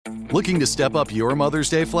Looking to step up your Mother's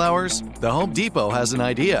Day flowers? The Home Depot has an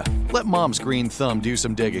idea. Let Mom's green thumb do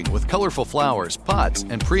some digging with colorful flowers, pots,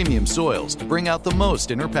 and premium soils to bring out the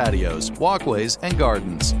most in her patios, walkways, and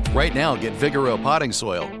gardens. Right now, get Vigoro potting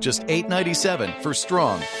soil, just $8.97 for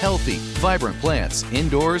strong, healthy, vibrant plants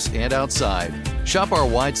indoors and outside. Shop our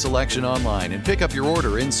wide selection online and pick up your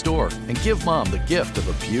order in-store and give Mom the gift of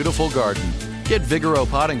a beautiful garden. Get Vigoro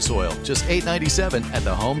potting soil, just $8.97 at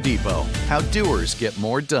the Home Depot. How doers get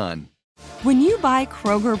more done. When you buy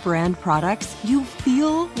Kroger brand products, you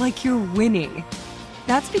feel like you're winning.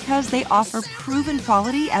 That's because they offer proven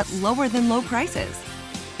quality at lower than low prices.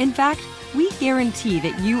 In fact, we guarantee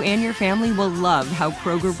that you and your family will love how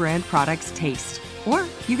Kroger brand products taste, or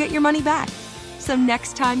you get your money back. So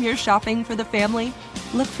next time you're shopping for the family,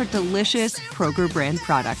 look for delicious Kroger brand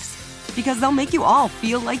products, because they'll make you all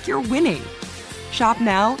feel like you're winning. Shop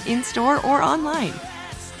now, in-store, or online.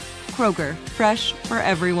 Kroger, fresh for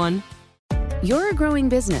everyone. You're a growing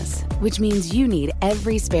business, which means you need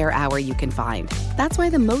every spare hour you can find. That's why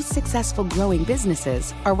the most successful growing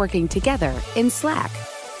businesses are working together in Slack.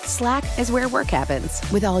 Slack is where work happens,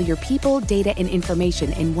 with all your people, data, and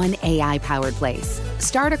information in one AI-powered place.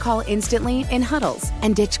 Start a call instantly in huddles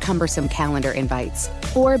and ditch cumbersome calendar invites.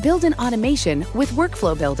 Or build an automation with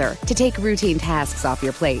Workflow Builder to take routine tasks off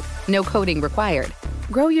your plate. No coding required.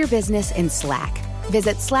 Grow your business in Slack.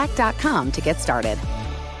 Visit slack.com to get started.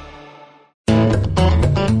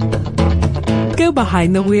 Go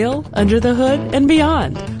behind the wheel, under the hood, and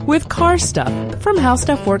beyond with Car Stuff from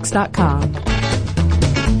HowStuffWorks.com.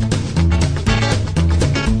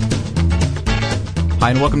 Hi,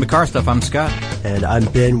 and welcome to Car Stuff. I'm Scott. And I'm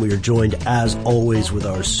Ben. We are joined, as always, with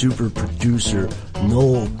our super producer,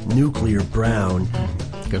 Noel Nuclear Brown.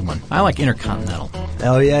 Good one. I like Intercontinental.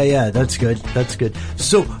 Oh, yeah. That's good.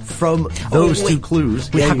 So, from those two clues...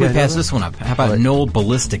 How can we pass this one up? How about Noel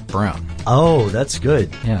Ballistic Brown? Oh, that's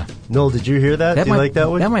good. Yeah. Noel, did you hear that? Do you like that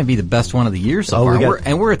one? That might be the best one of the year so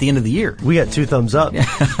far. We're at the end of the year. We got 2 thumbs up.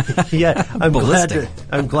 Yeah, I'm glad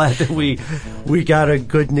that we got a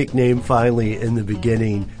good nickname finally in the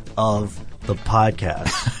beginning of the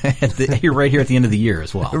podcast. You're right here at the end of the year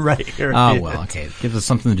as well. Right here. Oh, well, okay. Gives us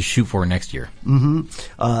something to shoot for next year.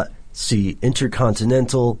 Mm-hmm. See,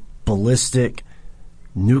 Intercontinental, Ballistic,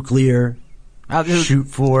 Nuclear, Shoot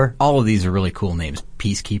For. All of these are really cool names.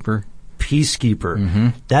 Peacekeeper. Mm-hmm.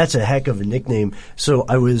 That's a heck of a nickname. So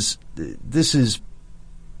this is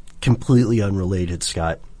completely unrelated,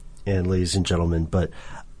 Scott, and ladies and gentlemen, but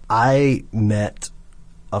I met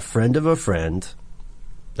a friend of a friend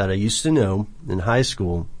that I used to know in high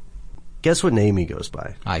school. Guess what name he goes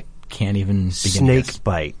by? I can't even begin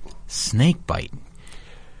Snakebite. Snakebite.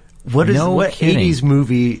 What 80s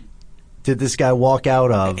movie did this guy walk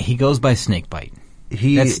out of? He goes by Snakebite.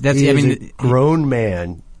 He is a grown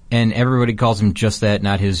man. And everybody calls him just that,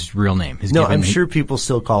 not his real name. I'm sure people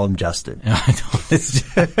still call him Justin. Well,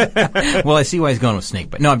 I see why he's going with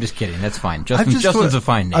Snakebite. No, I'm just kidding. That's fine. Justin's a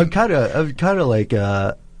fine name. I'm kind of like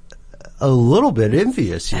a little bit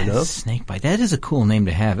envious, you know. Snakebite. That is a cool name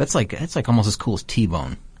to have. That's like almost as cool as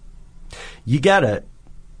T-Bone. You gotta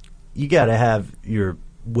have your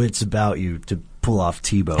wits about you to pull off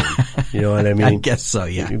T-Bone. You know what I mean? I guess so,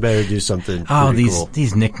 yeah. You better do something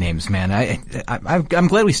these nicknames, man. I'm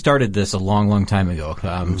glad we started this a long, long time ago.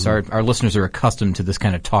 So our listeners are accustomed to this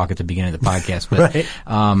kind of talk at the beginning of the podcast. But, right.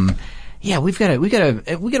 Yeah, we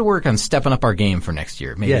gotta work on stepping up our game for next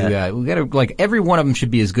year. Maybe we gotta, like, every one of them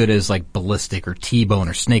should be as good as, like, Ballistic or T-Bone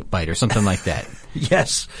or Snakebite or something like that.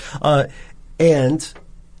 Yes.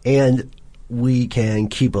 And we can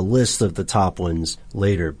keep a list of the top ones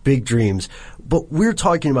later. Big dreams. But we're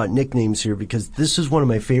talking about nicknames here because this is one of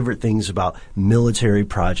my favorite things about military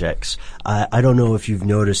projects. I don't know if you've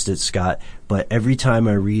noticed it, Scott, but every time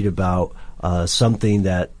I read about something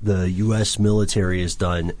that the U.S. military has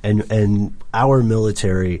done, and our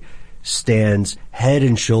military stands head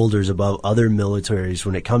and shoulders above other militaries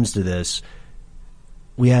when it comes to this,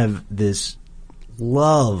 we have this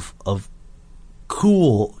love of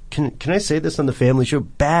cool, can I say this on the family show?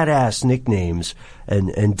 Badass nicknames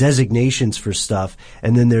and designations for stuff.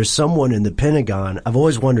 And then there's someone in the Pentagon. I've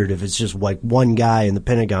always wondered if it's just like one guy in the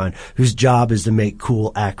Pentagon whose job is to make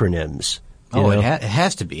cool acronyms. It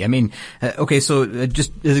has to be. I mean, okay, so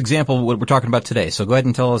just as an example, what we're talking about today. So go ahead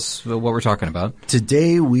and tell us what we're talking about.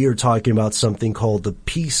 Today we are talking about something called the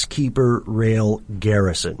Peacekeeper Rail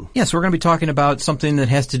Garrison. Yes, we're going to be talking about something that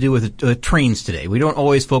has to do with trains today. We don't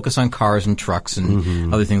always focus on cars and trucks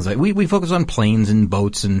and other things like we focus on planes and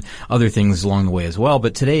boats and other things along the way as well.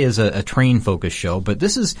 But today is a train-focused show. But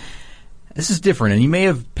this is This is different, and you may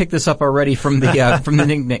have picked this up already from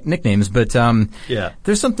the nicknames, but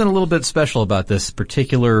there's something a little bit special about this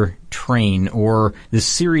particular train or this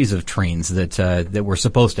series of trains that were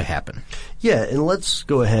supposed to happen. Yeah, and let's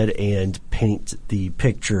go ahead and paint the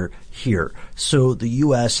picture here. So the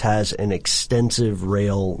U.S. has an extensive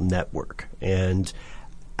rail network, and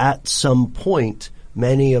at some point,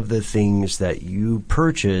 many of the things that you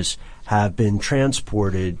purchase have been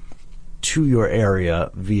transported to your area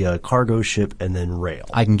via cargo ship and then rail.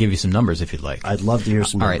 I can give you some numbers if you'd like. I'd love to hear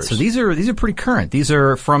some numbers. All right, so these are pretty current. These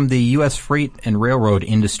are from the U.S. freight and railroad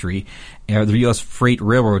industry, or the U.S. freight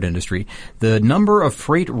railroad industry. The number of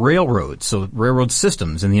freight railroads, so railroad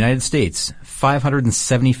systems in the United States,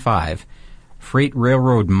 575. Freight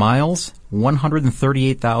railroad miles,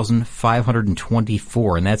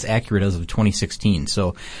 138,524, and that's accurate as of 2016.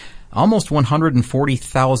 So almost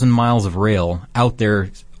 140,000 miles of rail out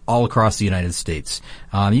there all across the United States.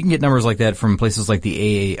 You can get numbers like that from places like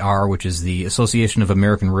the AAR, which is the Association of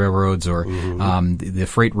American Railroads, or the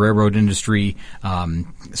freight railroad industry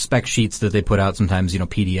spec sheets that they put out sometimes,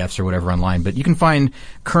 PDFs or whatever online. But you can find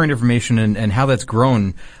current information and how that's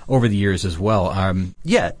grown over the years as well. And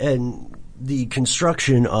the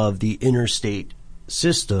construction of the interstate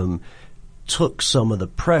system took some of the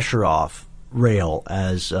pressure off rail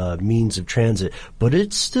as means of transit, but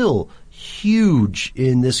it's still huge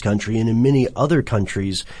in this country and in many other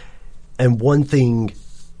countries. And one thing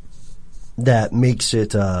that makes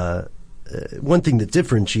it, one thing that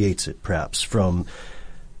differentiates it perhaps from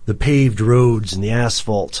the paved roads and the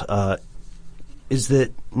asphalt, is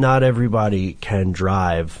that not everybody can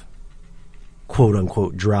drive, quote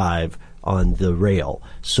unquote, drive on the rail.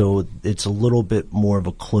 So it's a little bit more of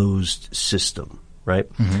a closed system, right?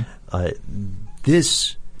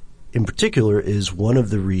 This in particular is one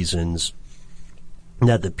of the reasons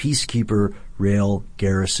that the Peacekeeper Rail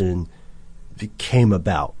Garrison came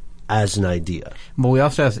about as an idea. But we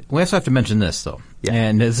also have to mention this, though,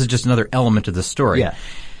 and this is just another element of the story. Yeah.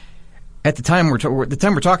 At the time we're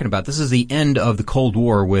talking about, this is the end of the Cold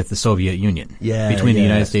War with the Soviet Union, between the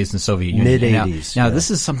United States and the Soviet Union. Mid-'80s. Now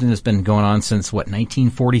this is something that's been going on since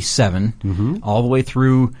 1947, all the way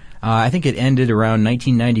through. I think it ended around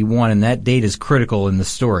 1991, and that date is critical in the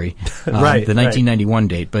story, the 1991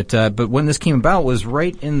 date. But when this came about was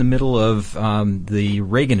right in the middle of the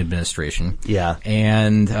Reagan administration. Yeah,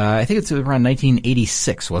 and I think it's around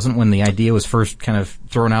 1986, wasn't it, when the idea was first kind of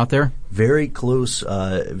thrown out there? Very close,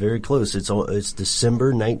 very close. It's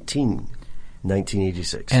December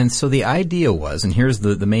 1986. And so the idea was, and here's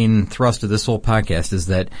the main thrust of this whole podcast, is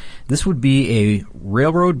that this would be a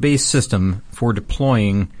railroad-based system for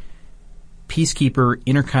deploying Peacekeeper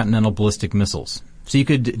intercontinental ballistic missiles. So you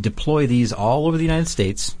could deploy these all over the United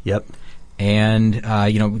States. Yep. And,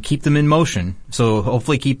 keep them in motion. So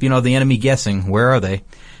hopefully keep, the enemy guessing. Where are they?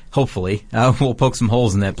 Hopefully. We'll poke some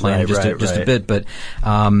holes in that plan just a bit. But,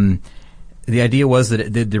 the idea was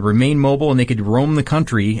that they'd remain mobile and they could roam the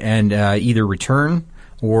country and, either return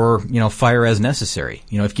or, fire as necessary,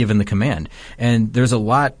 if given the command. And there's a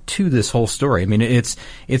lot to this whole story. I mean, it's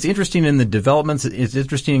interesting in the developments. It's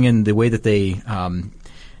interesting in the way that they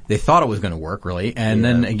thought it was going to work, really. And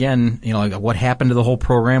then again, what happened to the whole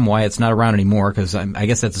program, why it's not around anymore, because I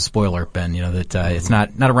guess that's a spoiler, Ben, that it's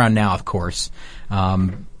not around now, of course.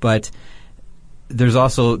 But there's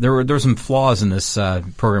also there were some flaws in this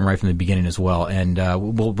program right from the beginning as well, and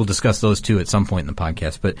we'll discuss those too at some point in the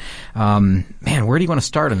podcast. But man, where do you want to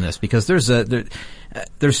start on this? Because there's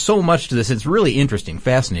so much to this. It's really interesting,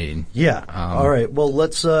 fascinating. Yeah. All right. Well,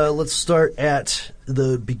 let's start at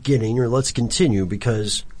the beginning, or let's continue,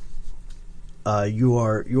 because you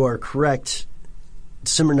are correct.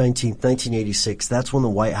 December 19th, 1986, that's when the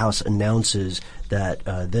White House announces that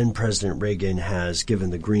then President Reagan has given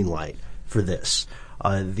the green light for this.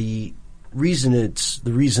 The reason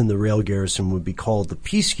the rail garrison would be called the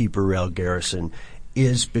Peacekeeper Rail Garrison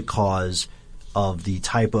is because of the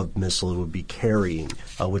type of missile it would be carrying,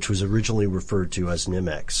 which was originally referred to as an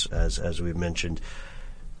MX, as we've mentioned.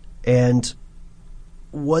 And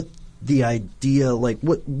what the idea,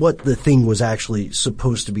 what the thing was actually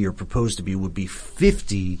supposed to be or proposed to be, would be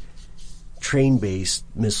 50 train-based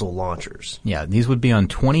missile launchers. Yeah, these would be on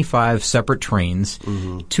 25 separate trains,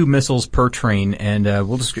 2 missiles per train, and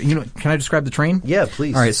we'll just, can I describe the train? Yeah,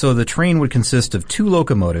 please. All right, so the train would consist of 2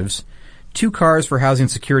 locomotives, 2 cars for housing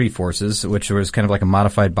security forces, which was kind of like a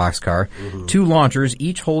modified boxcar, 2 launchers,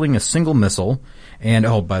 each holding a single missile. And,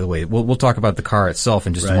 oh, by the way, we'll talk about the car itself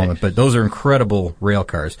in just a moment, but those are incredible rail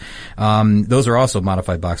cars. Those are also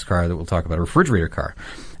modified boxcar that we'll talk about, a refrigerator car.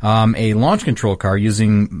 A launch control car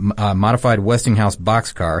using modified Westinghouse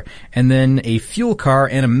boxcar, and then a fuel car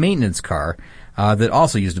and a maintenance car that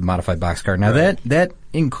also used a modified boxcar. Now, that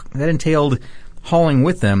entailed hauling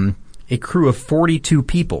with them a crew of 42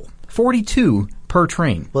 people. 42 per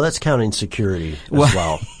train. Well, that's counting security as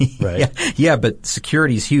well, right? Yeah, but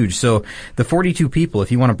security is huge. So the 42 people,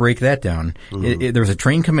 if you want to break that down, there was a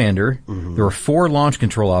train commander, there were 4 launch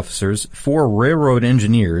control officers, 4 railroad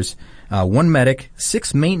engineers, 1 medic,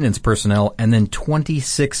 6 maintenance personnel, and then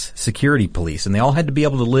 26 security police. And they all had to be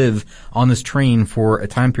able to live on this train for a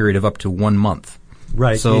time period of up to 1 month.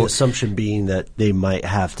 Right. So, the assumption being that they might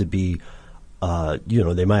have to be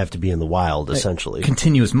they might have to be in the wild, essentially.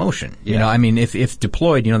 Continuous motion. You know, I mean, if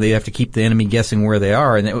deployed, they have to keep the enemy guessing where they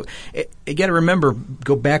are. And you got to remember,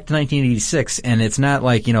 go back to 1986, and it's not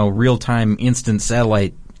like, real-time instant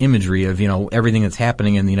satellite imagery of, everything that's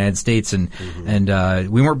happening in the United States. And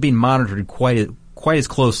we weren't being monitored quite as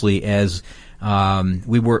closely as we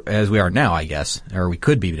are now, I guess, or we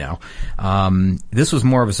could be now. This was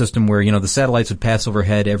more of a system where, the satellites would pass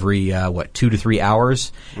overhead every, 2 to 3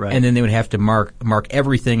 hours. Right. And then they would have to mark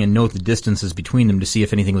everything and note the distances between them to see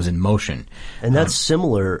if anything was in motion. And that's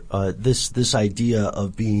similar, this idea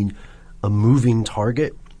of being a moving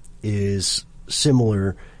target is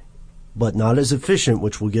similar, but not as efficient,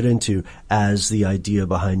 which we'll get into, as the idea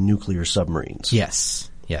behind nuclear submarines.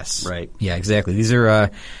 Yes. Right. Yeah, exactly. These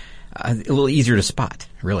are, a little easier to spot,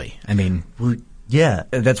 really. I mean, yeah,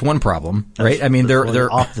 that's one problem, right? I mean, they're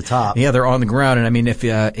off the top. Yeah, they're on the ground, and I mean, if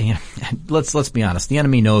let's be honest, the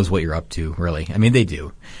enemy knows what you're up to, really. I mean, they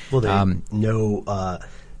do. Well,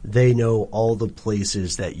 they know all the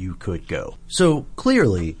places that you could go. So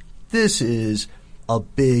clearly, this is a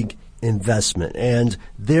big investment, and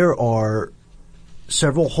there are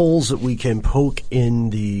several holes that we can poke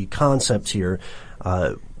in the concept here.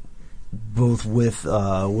 Both with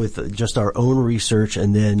just our own research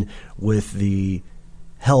and then with the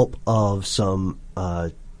help of some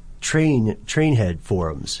trainhead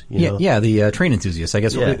forums. The train enthusiasts, I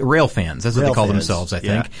guess, rail fans. That's what they call themselves, I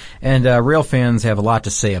think. And rail fans have a lot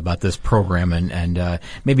to say about this program and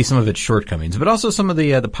maybe some of its shortcomings, but also some of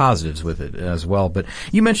the positives with it as well. But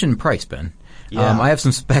you mentioned price, Ben. Yeah. I have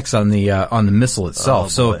some specs on the missile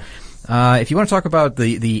itself. If you want to talk about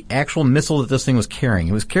the actual missile that this thing was carrying,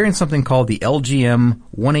 it was carrying something called the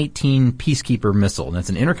LGM-118 Peacekeeper missile. And it's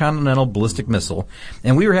an intercontinental ballistic missile.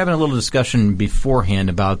 And we were having a little discussion beforehand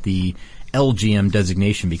about the LGM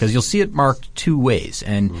designation because you'll see it marked 2 ways.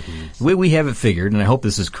 And the way we have it figured, and I hope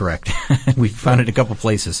this is correct, we found it a couple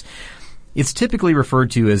places, it's typically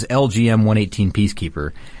referred to as LGM-118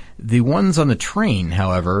 Peacekeeper. The ones on the train,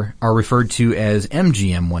 however, are referred to as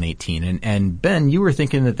MGM-118. And Ben, you were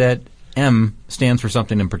thinking that M stands for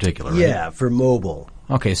something in particular, right? Yeah, for mobile.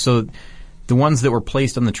 Okay, so the ones that were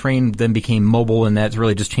placed on the train then became mobile, and that's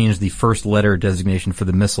really just changed the first letter designation for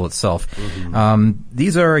the missile itself.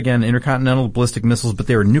 These are, again, intercontinental ballistic missiles, but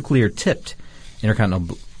they were nuclear-tipped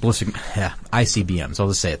intercontinental ballistic, ICBMs. I'll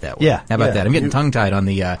just say it that way. Yeah. How about that? I'm getting tongue-tied on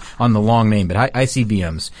the long name, but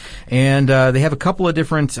ICBMs. And they have a couple of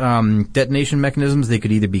different detonation mechanisms. They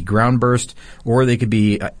could either be ground burst or they could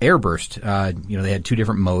be air burst. They had 2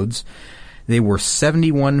 different modes. They were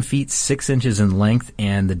 71 feet 6 inches in length,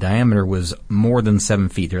 and the diameter was more than 7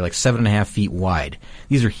 feet. They're like 7.5 feet wide.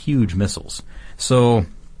 These are huge missiles. So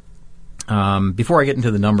before I get into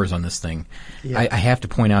the numbers on this thing, I have to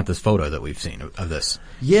point out this photo that we've seen of this.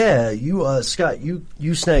 Yeah, you, Scott,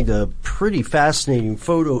 you snagged a pretty fascinating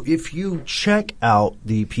photo. If you check out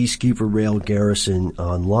the Peacekeeper Rail Garrison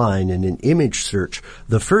online in an image search,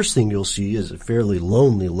 the first thing you'll see is a fairly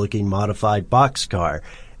lonely-looking modified boxcar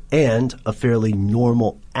and a fairly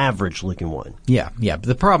normal, average-looking one. Yeah. But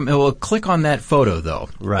the problem, well, click on that photo, though.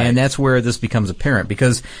 Right. And that's where this becomes apparent,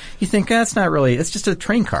 because you think, that's not really, it's just a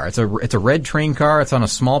train car. It's a red train car. It's on a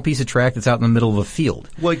small piece of track that's out in the middle of a field.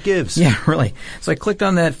 What gives? Yeah, really. So I clicked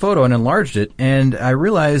on that photo and enlarged it, and I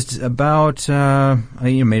realized about,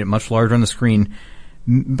 made it much larger on the screen,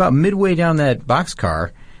 about midway down that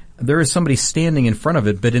boxcar, there is somebody standing in front of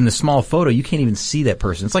it, but in the small photo, you can't even see that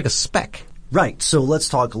person. It's like a speck. Right. So let's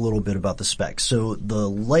talk a little bit about the specs. So the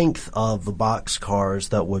length of the box cars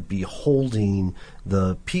that would be holding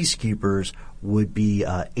the Peacekeepers would be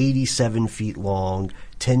 87 feet long,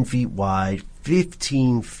 10 feet wide,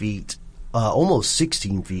 15 feet, almost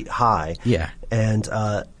 16 feet high. Yeah. And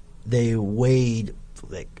they weighed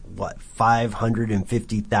like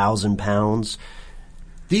 550,000 pounds.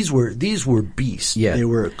 These were beasts. Yeah. They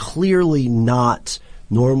were clearly not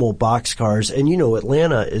normal boxcars. And,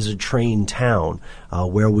 Atlanta is a train town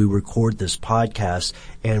where we record this podcast,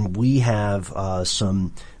 and we have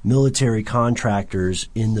some military contractors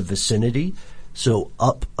in the vicinity. So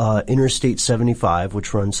up Interstate 75,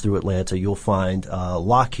 which runs through Atlanta, you'll find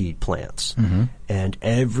Lockheed plants. Mm-hmm. And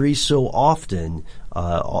every so often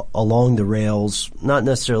along the rails, not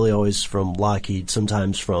necessarily always from Lockheed,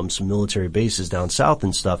 sometimes from some military bases down south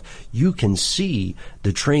and stuff, you can see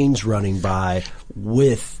the trains running by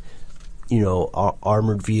with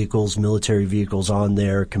armored vehicles, military vehicles on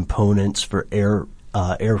there, components for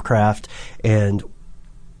aircraft. And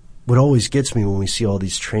what always gets me when we see all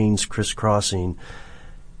these trains crisscrossing,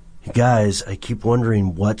 guys, I keep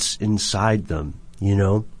wondering what's inside them,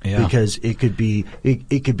 Yeah. Because it could be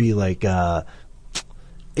like,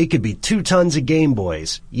 it could be 2 tons of Game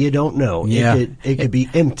Boys. You don't know. Yeah. It could be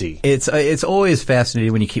empty. It's always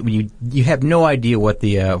fascinating when you have no idea what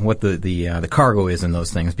the cargo is in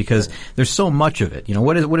those things, because there's so much of it.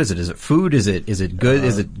 What is it? Is it food? Is it good?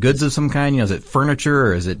 Is it goods of some kind? Is it furniture?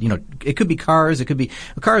 Or is it it could be cars.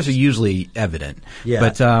 Cars are usually evident. Yeah.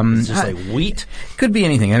 But it's just like wheat. Could be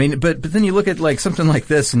anything. I mean, but then you look at like something like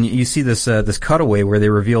this, and you see this cutaway where they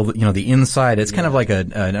reveal the inside. It's kind of like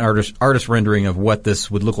an artist rendering of what this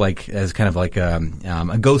would look like, as kind of like a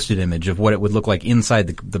ghosted image of what it would look like inside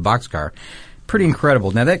the boxcar. Pretty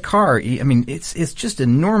incredible. Now that car, I mean, it's just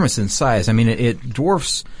enormous in size. I mean, it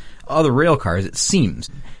dwarfs other rail cars, it seems.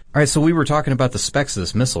 All right, so we were talking about the specs of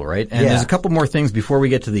this missile, right? And there's a couple more things before we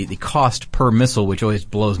get to the cost per missile, which always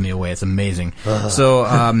blows me away. It's amazing. So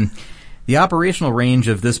the operational range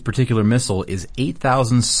of this particular missile is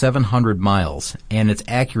 8,700 miles, and it's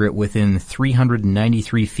accurate within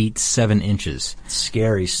 393 feet 7 inches.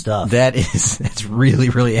 Scary stuff. That's really,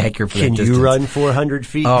 really accurate for that distance. Can you run 400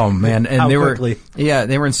 feet? Oh man, and How they quickly?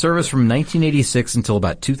 They were in service from 1986 until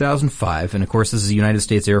about 2005, and of course this is a United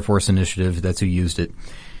States Air Force initiative. That's who used it.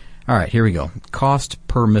 All right, here we go. Cost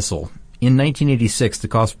per missile. In 1986, the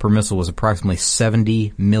cost per missile was approximately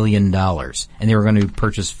 $70 million, and they were going to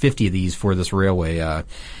purchase 50 of these for this railway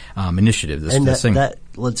initiative. This thing.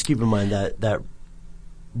 Let's keep in mind that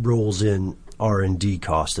rolls in R&D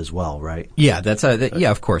cost as well, right? Yeah,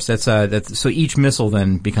 of course. That's so each missile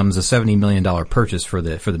then becomes a $70 million purchase for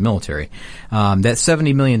the military. That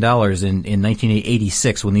 $70 million in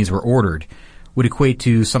 1986, when these were ordered, would equate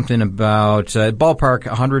to something about ballpark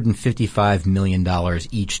 $155 million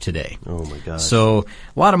each today. Oh my gosh! So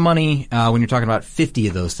a lot of money when you're talking about 50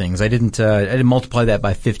 of those things. I didn't multiply that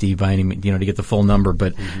by 50 by any to get the full number,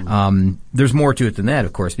 but there's more to it than that,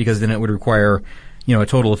 of course, because then it would require a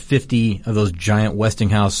total of 50 of those giant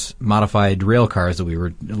Westinghouse modified rail cars that we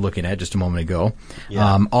were looking at just a moment ago.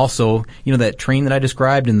 Yeah. Also, that train that I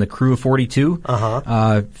described in the crew of 42,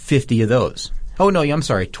 50 of those. Oh no, I'm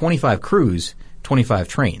sorry, 25 crews, 25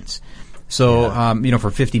 trains. So, for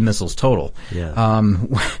 50 missiles total. Yeah.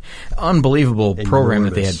 Unbelievable program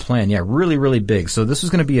that they had planned. Yeah, really, really big. So this was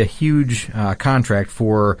going to be a huge contract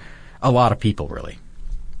for a lot of people, really.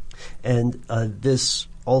 And this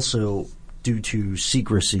also, due to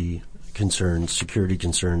secrecy concerns, security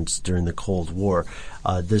concerns during the Cold War,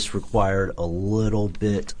 this required a little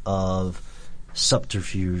bit of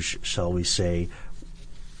subterfuge, shall we say,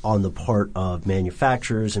 on the part of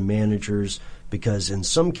manufacturers and managers, because in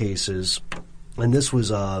some cases, and this was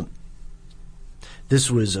a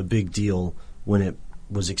big deal when it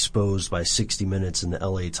was exposed by 60 Minutes in the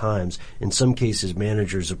LA Times. In some cases,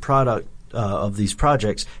 managers of these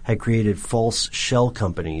projects had created false shell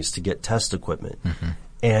companies to get test equipment. Mm-hmm.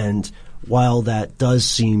 And while that does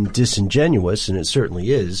seem disingenuous, and it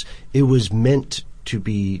certainly is, it was meant to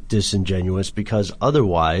be disingenuous, because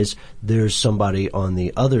otherwise there's somebody on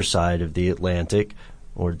the other side of the Atlantic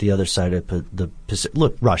or the other side of the Pacific.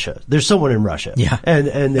 Look, Russia. There's someone in Russia. Yeah.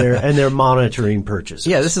 And they're monitoring purchases.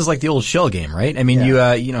 Yeah, this is like the old shell game, right? I mean,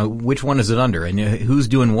 which one is it under and who's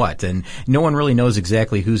doing what? And no one really knows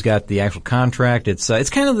exactly who's got the actual contract. It's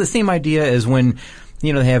kind of the same idea as when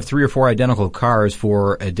they have 3 or 4 identical cars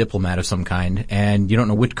for a diplomat of some kind, and you don't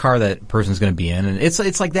know which car that person's going to be in. And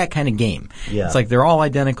it's like that kind of game. Yeah. It's like they're all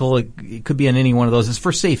identical. It could be in any one of those. It's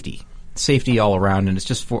for safety all around, and it's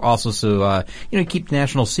just for also so keep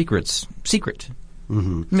national secrets secret.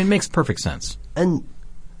 Mm-hmm. I mean, it makes perfect sense. And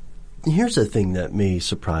here's a thing that may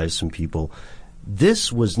surprise some people: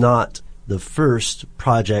 this was not the first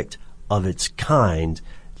project of its kind.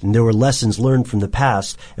 And there were lessons learned from the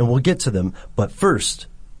past, and we'll get to them. But first,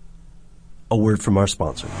 a word from our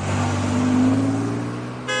sponsor.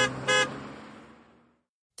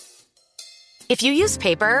 If you use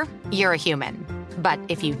paper, you're a human. But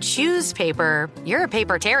if you choose paper, you're a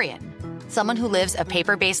papertarian. Someone who lives a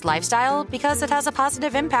paper-based lifestyle because it has a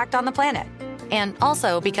positive impact on the planet. And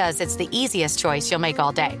also because it's the easiest choice you'll make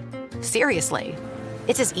all day. Seriously.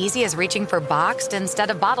 It's as easy as reaching for boxed instead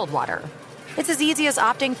of bottled water. It's as easy as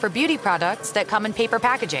opting for beauty products that come in paper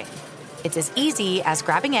packaging. It's as easy as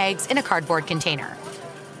grabbing eggs in a cardboard container.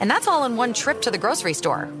 And that's all in one trip to the grocery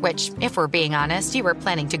store, which, if we're being honest, you were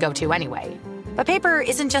planning to go to anyway. But paper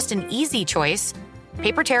isn't just an easy choice.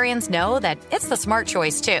 Papertarians know that it's the smart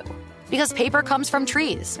choice, too. Because paper comes from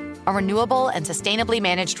trees, a renewable and sustainably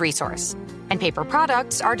managed resource. And paper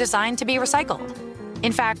products are designed to be recycled.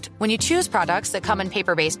 In fact, when you choose products that come in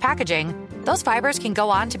paper-based packaging, those fibers can go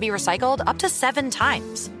on to be recycled up to 7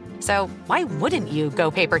 times. So why wouldn't you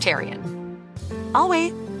go papertarian? I'll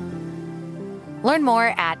wait. Learn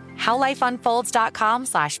more at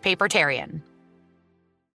howlifeunfolds.com/papertarian.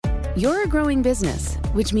 You're a growing business,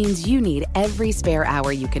 which means you need every spare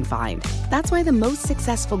hour you can find. That's why the most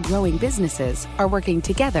successful growing businesses are working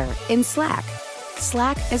together in Slack.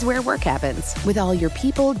 Slack is where work happens, with all your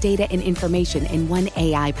people, data, and information in one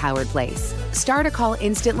AI-powered place. Start a call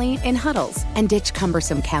instantly in huddles and ditch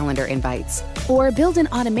cumbersome calendar invites. Or build an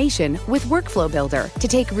automation with Workflow Builder to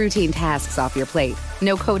take routine tasks off your plate.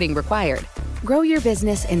 No coding required. Grow your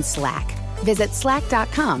business in Slack. Visit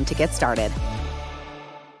slack.com to get started.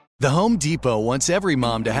 The Home Depot wants every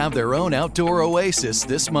mom to have their own outdoor oasis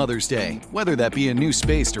this Mother's Day, whether that be a new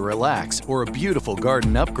space to relax or a beautiful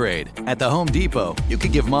garden upgrade. At the Home Depot, you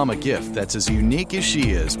could give mom a gift that's as unique as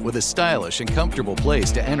she is, with a stylish and comfortable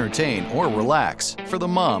place to entertain or relax for the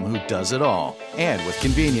mom who does it all. And with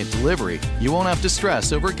convenient delivery, you won't have to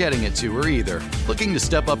stress over getting it to her either. Looking to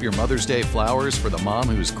step up your Mother's Day flowers for the mom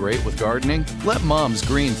who's great with gardening? Let Mom's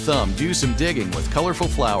Green Thumb do some digging with colorful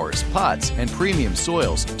flowers, pots, and premium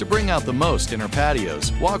soils to bring out the most in her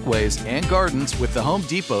patios, walkways, and gardens with the Home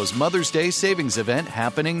Depot's Mother's Day Savings Event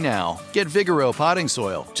happening now. Get Vigoro potting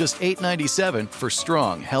soil, just $8.97 for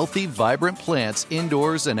strong, healthy, vibrant plants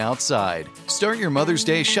indoors and outside. Start your Mother's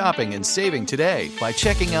Day shopping and saving today by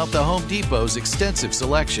checking out the Home Depot's extensive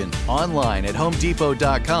selection online at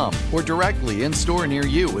homedepot.com or directly in store near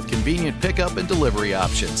you with convenient pickup and delivery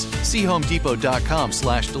options. See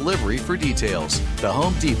homedepot.com/delivery for details. The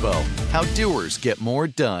Home Depot, how doers get more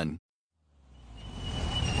done.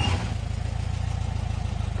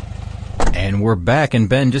 And we're back. And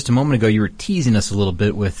Ben, just a moment ago, you were teasing us a little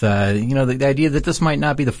bit with, the idea that this might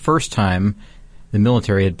not be the first time the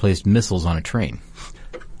military had placed missiles on a train.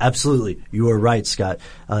 Absolutely. You are right, Scott.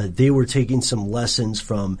 They were taking some lessons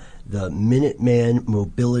from the Minuteman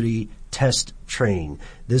Mobility Test Train.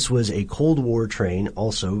 This was a Cold War train,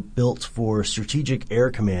 also built for Strategic Air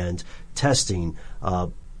Command testing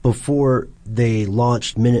before they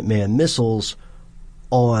launched Minuteman missiles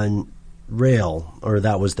on rail, or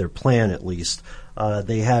that was their plan at least.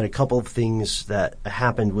 They had a couple of things that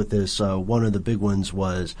happened with this. One of the big ones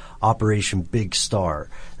was Operation Big Star.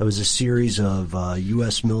 That was a series of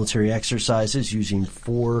U.S. military exercises using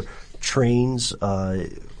 4 trains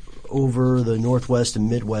over the Northwest and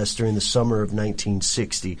Midwest during the summer of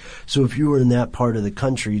 1960. So if you were in that part of the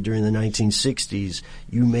country during the 1960s,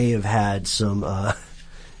 you may have had some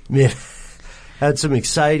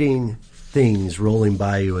exciting things rolling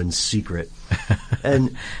by you in secret.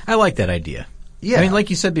 And I like that idea. Yeah. I mean, like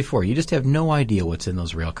you said before, you just have no idea what's in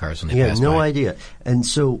those rail cars when they pass by. Yeah, no idea. And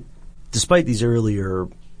so, despite these earlier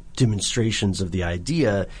demonstrations of the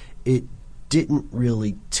idea, it didn't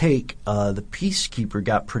really take. The Peacekeeper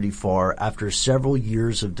got pretty far. After several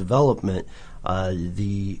years of development,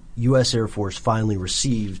 the U.S. Air Force finally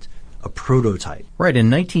received a prototype. Right, in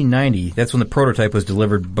 1990, that's when the prototype was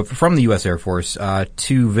delivered from the U.S. Air Force to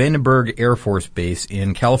Vandenberg Air Force Base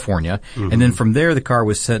in California. Mm-hmm. And then from there, the car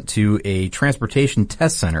was sent to a transportation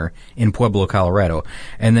test center in Pueblo, Colorado.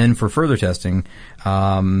 And then for further testing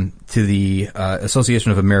to the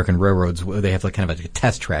Association of American Railroads, where they have kind of a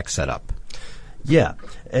test track set up. Yeah,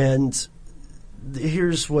 and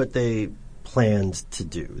here's what they planned to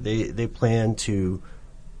do. They planned to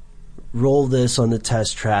roll this on the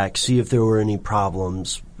test track, see if there were any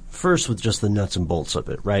problems, first with just the nuts and bolts of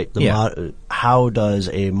it, right? How does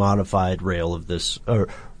a modified rail of this, or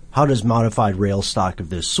how does modified rail stock of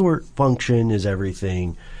this sort function? Is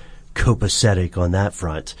everything copacetic on that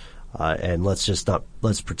front? And let's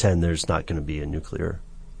pretend there's not going to be a nuclear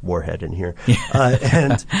warhead in here.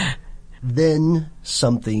 And then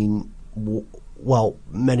something,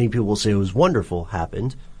 many people will say it was wonderful,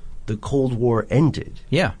 happened. the Cold War ended.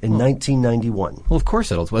 Yeah. In 1991. Well, of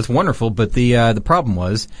course it'll. It's wonderful, but the problem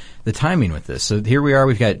was the timing with this. So here we are.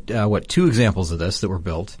 We've got, 2 examples of this that were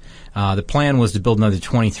built. The plan was to build another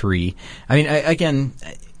 23. I mean, again,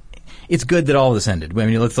 it's good that all of this ended. I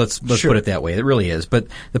mean, let's Sure. put it that way. It really is. But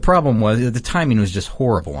the problem was the timing was just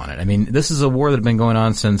horrible on it. I mean, this is a war that had been going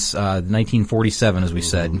on since 1947, as we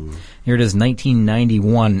said. Here it is,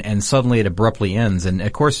 1991, and suddenly it abruptly ends. And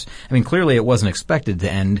of course, I mean, clearly it wasn't expected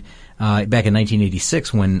to end back in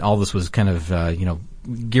 1986 when all this was kind of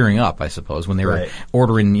gearing up, I suppose, when they were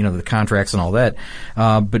ordering, the contracts and all that.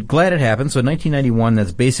 But glad it happened. So in 1991,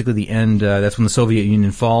 that's basically the end. That's when the Soviet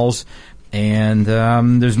Union falls. And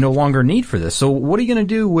there's no longer need for this. So what are you going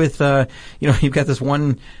to do with, you've got this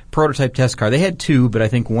one prototype test car. They had 2, but I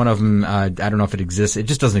think one of them, I don't know if it exists. It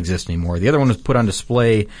just doesn't exist anymore. The other one was put on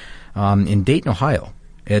display in Dayton, Ohio,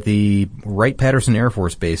 at the Wright-Patterson Air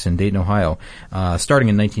Force Base in Dayton, Ohio, starting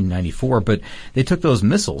in 1994. But they took those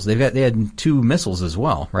missiles. They had 2 missiles as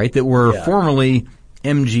well, right, that were formerly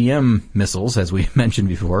MGM missiles, as we mentioned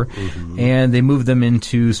before, and they moved them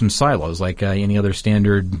into some silos like any other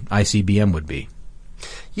standard ICBM would be.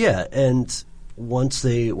 Yeah, and once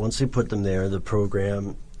they put them there, the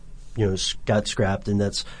program, got scrapped, and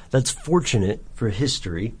that's fortunate for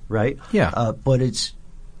history, right? Yeah. But it's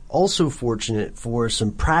also fortunate for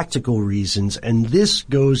some practical reasons, and this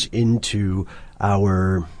goes into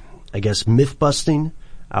our, I guess, myth busting.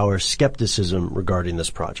 Our skepticism regarding this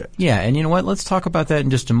project. Yeah, and you know what? Let's talk about that in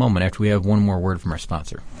just a moment after we have one more word from our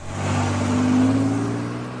sponsor.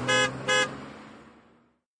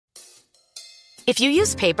 If you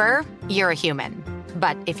use paper, you're a human.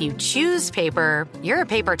 But if you choose paper, you're a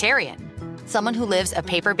papertarian. Someone who lives a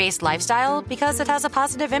paper-based lifestyle because it has a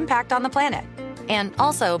positive impact on the planet. And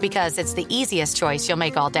also because it's the easiest choice you'll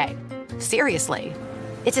make all day. Seriously.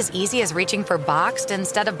 It's as easy as reaching for boxed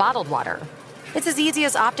instead of bottled water. It's as easy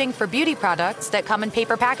as opting for beauty products that come in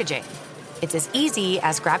paper packaging. It's as easy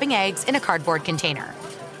as grabbing eggs in a cardboard container.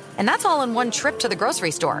 And that's all in one trip to the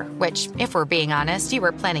grocery store, which, if we're being honest, you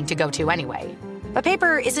were planning to go to anyway. But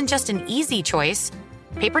paper isn't just an easy choice.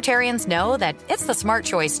 Papertarians know that it's the smart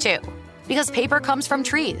choice, too. Because paper comes from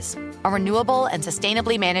trees, a renewable and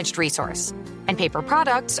sustainably managed resource. And paper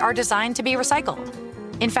products are designed to be recycled.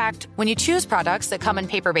 In fact, when you choose products that come in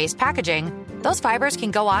paper-based packaging, those fibers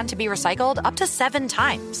can go on to be recycled up to 7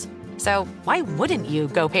 times. So why wouldn't you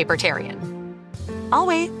go papertarian? I'll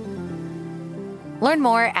wait. Learn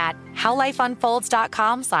more at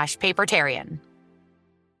howlifeunfolds.com/papertarian.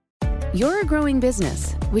 You're a growing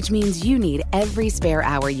business, which means you need every spare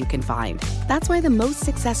hour you can find. That's why the most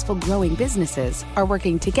successful growing businesses are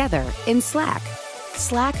working together in Slack.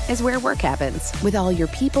 Slack is where work happens, with all your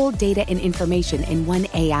people, data, and information in one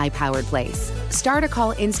AI-powered place. Start a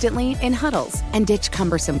call instantly in huddles and ditch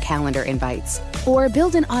cumbersome calendar invites. Or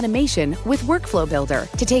build an automation with Workflow Builder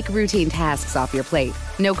to take routine tasks off your plate.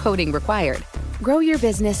 No coding required. Grow your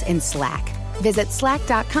business in Slack. Visit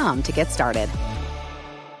slack.com to get started.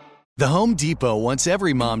 The Home Depot wants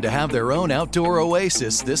every mom to have their own outdoor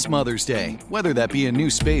oasis this Mother's Day, whether that be a new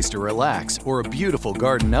space to relax or a beautiful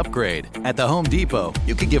garden upgrade. At the Home Depot,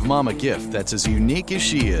 you can give mom a gift that's as unique as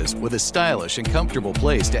she is, with a stylish and comfortable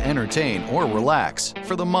place to entertain or relax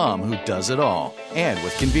for the mom who does it all. And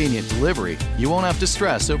with convenient delivery, you won't have to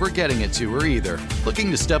stress over getting it to her either. Looking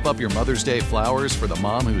to step up your Mother's Day flowers for the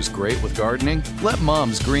mom who's great with gardening? Let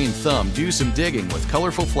Mom's Green Thumb do some digging with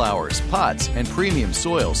colorful flowers, pots, and premium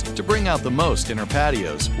soils to bring out the most in her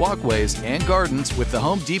patios, walkways, and gardens with the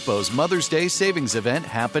Home Depot's Mother's Day Savings Event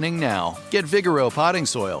happening now. Get Vigoro potting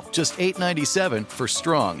soil, just $8.97 for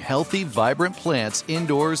strong, healthy, vibrant plants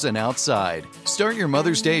indoors and outside. Start your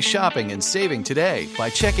Mother's Day shopping and saving today by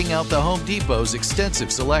checking out the Home Depot's extensive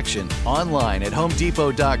selection online at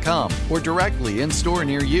HomeDepot.com or directly in store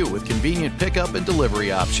near you with convenient pickup and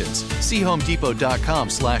delivery options. See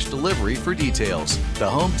HomeDepot.com/delivery for details. The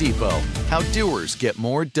Home Depot, how doers get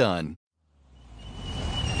more done.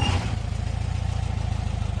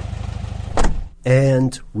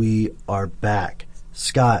 And we are back.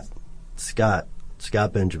 Scott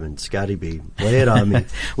Benjamin, Scotty B. Lay it on me.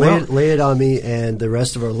 lay it on me and the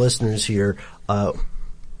rest of our listeners here.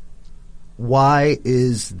 Why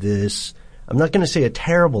is this, I'm not going to say a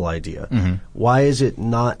terrible idea. Mm-hmm. Why is it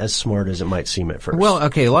not as smart as it might seem at first? Well,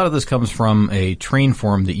 okay, a lot of this comes from a train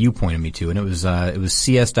forum that you pointed me to, and it was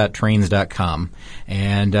cs.trains.com.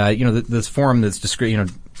 And, this forum that's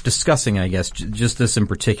discussing, I guess, just this in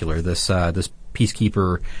particular, this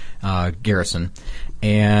peacekeeper garrison,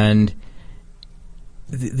 and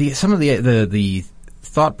some of the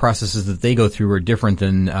thought processes that they go through are different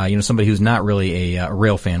than somebody who's not really a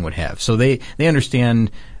rail fan would have. So they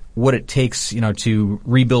understand what it takes, to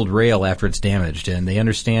rebuild rail after it's damaged, and they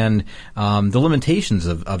understand the limitations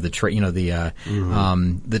of the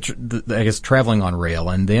I guess traveling on rail,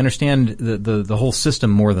 and they understand the whole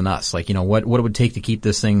system more than us. Like, what it would take to keep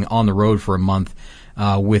this thing on the road for a month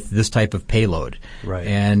with this type of payload. Right.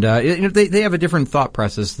 And they have a different thought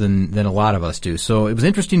process than a lot of us do. So it was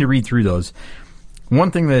interesting to read through those.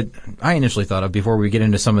 One thing that I initially thought of before we get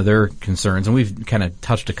into some of their concerns, and we've kind of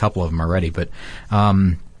touched a couple of them already, but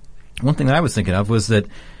one thing that I was thinking of was that,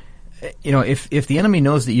 if the enemy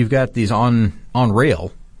knows that you've got these on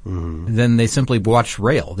rail, then they simply watch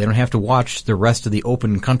rail. They don't have to watch the rest of the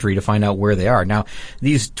open country to find out where they are. Now,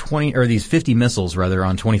 these 50 missiles rather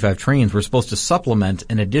on 25 trains were supposed to supplement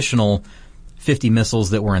an additional 50 missiles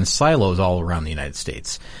that were in silos all around the United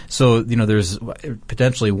States. So, there's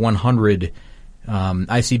potentially 100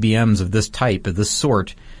 ICBMs of this type, of this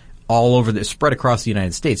sort, all over spread across the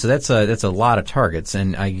United States. So that's a lot of targets.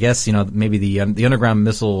 And I guess, maybe the underground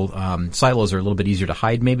missile silos are a little bit easier to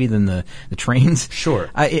hide maybe than the trains. Sure.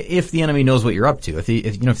 If the enemy knows what you're up to,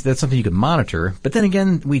 if that's something you can monitor. But then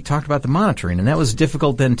again, we talked about the monitoring, and that was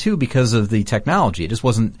difficult then too because of the technology. It just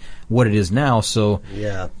wasn't what it is now. So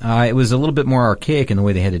yeah, it was a little bit more archaic in the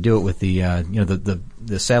way they had to do it with the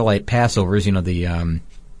satellite passovers.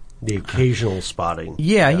 The occasional spotting.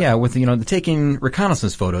 Yeah, with the taking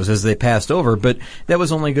reconnaissance photos as they passed over, but that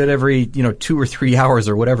was only good every 2 or 3 hours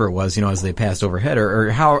or whatever it was, as they passed overhead,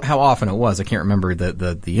 or how often it was. I can't remember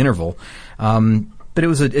the interval. But it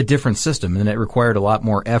was a different system, and it required a lot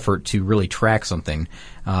more effort to really track something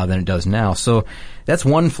than it does now. So that's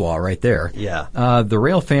one flaw right there. Yeah. The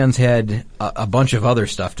rail fans had a bunch of other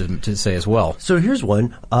stuff to say as well. So here's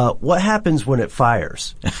one. What happens when it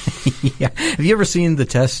fires? Yeah. Have you ever seen the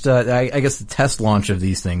test? I guess the test launch of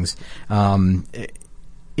these things.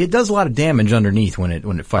 It does a lot of damage underneath when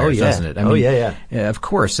it fires, doesn't it? I mean, yeah. Of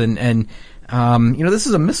course, and this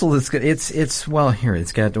is a missile that's got,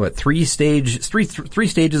 it's got what, three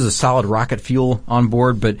stages of solid rocket fuel on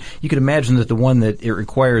board, but you could imagine that the one that it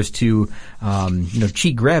requires to,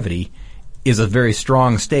 cheat gravity is a very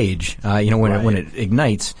strong stage, when it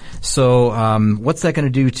ignites. So, what's that going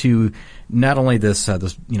to do to not only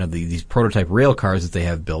these prototype rail cars that they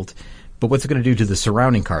have built, but what's it going to do to the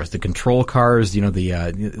surrounding cars, the control cars,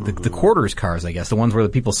 the quarters cars, I guess, the ones where the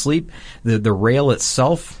people sleep, the rail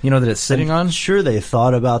itself, that it's sitting on? I'm sure they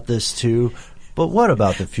thought about this too. But what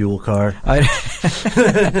about the fuel car?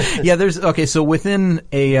 Yeah, so within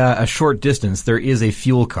a short distance, there is a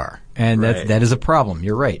fuel car, and that is a problem.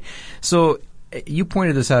 You're right. So you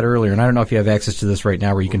pointed this out earlier, and I don't know if you have access to this right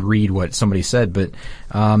now where you can read what somebody said, but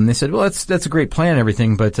they said, well, that's a great plan and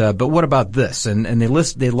everything, but what about this? And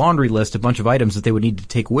they laundry list a bunch of items that they would need to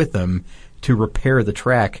take with them to repair the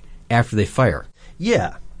track after they fire.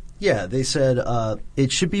 Yeah, they said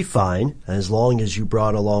it should be fine as long as you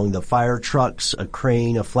brought along the fire trucks, a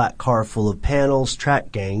crane, a flat car full of panels,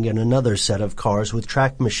 track gang, and another set of cars with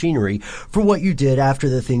track machinery for what you did after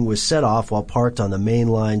the thing was set off while parked on the main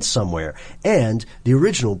line somewhere. And the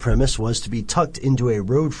original premise was to be tucked into a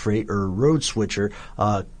road freight or road switcher,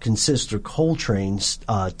 consists of coal trains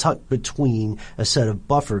tucked between a set of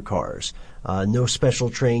buffer cars. No special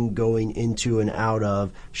train going into and out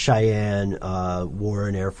of Cheyenne,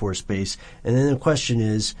 Warren Air Force Base. And then the question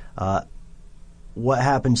is, what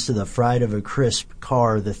happens to the fried of a crisp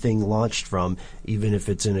car the thing launched from, even if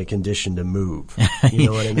it's in a condition to move? You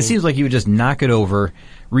know what I mean? It seems like you would just knock it over,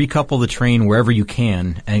 recouple the train wherever you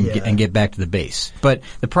can, and get back to the base. But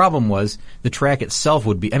the problem was the track itself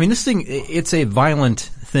would be. I mean, this thing, it's a violent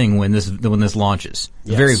thing when this launches.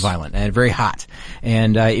 Yes. Very violent and very hot,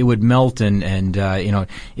 and it would melt and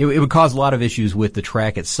it would cause a lot of issues with the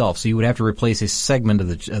track itself. So you would have to replace a segment of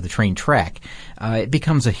the train track. It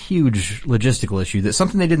becomes a huge logistical issue. That's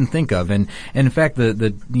something they didn't think of, and in fact the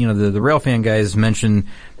railfan guys mentioned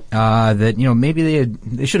that maybe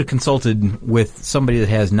they should have consulted with somebody that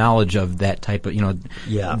has knowledge of that type of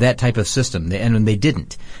that type of system, and they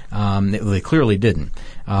didn't. They clearly didn't.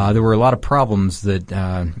 There were a lot of problems that,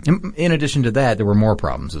 in addition to that, there were more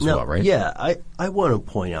problems as well, right? Yeah, I want to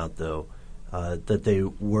point out though that they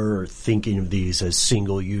were thinking of these as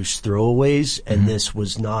single-use throwaways, and this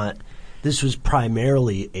was not. This was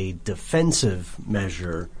primarily a defensive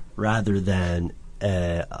measure rather than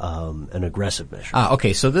an aggressive measure.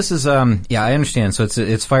 Okay. So this is, I understand. So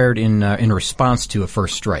it's fired in response to a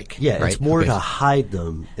first strike. Yeah, right? It's more to hide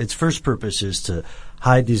them. Its first purpose is to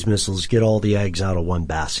hide these missiles, get all the eggs out of one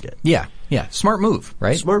basket. Yeah. Smart move,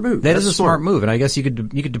 right? Smart move. That is a smart move, and I guess you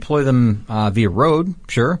could deploy them via road,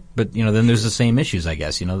 sure, but then there's the same issues, I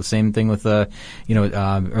guess. The same thing with are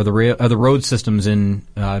the road systems in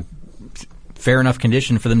fair enough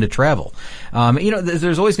condition for them to travel.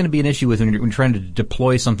 There's always going to be an issue with when you're trying to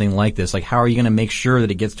deploy something like this. Like, how are you going to make sure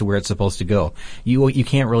that it gets to where it's supposed to go? You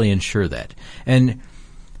can't really ensure that. And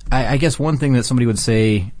I guess one thing that somebody would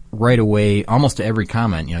say right away, almost to every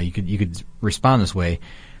comment, you could respond this way.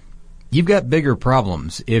 You've got bigger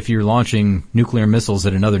problems if you're launching nuclear missiles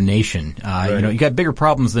at another nation. Right. You got bigger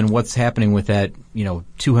problems than what's happening with that,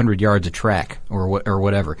 200 yards of track or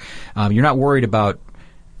whatever. You're not worried about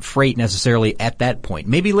freight necessarily at that point.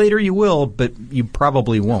 Maybe later you will, but you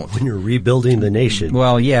probably won't. When you're rebuilding the nation.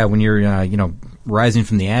 Well, yeah, when you're, rising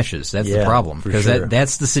from the ashes. That's the problem. Because sure.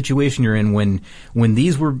 that's the situation you're in when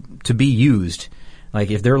these were to be used. Like,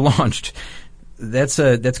 if they're launched, that's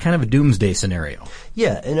kind of a doomsday scenario.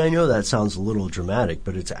 Yeah, and I know that sounds a little dramatic,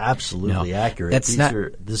 but it's absolutely accurate.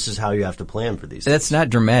 This is how you have to plan for these That's things. not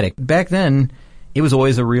dramatic. Back then, it was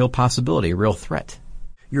always a real possibility, a real threat.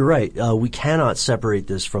 You're right. We cannot separate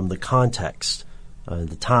this from the context,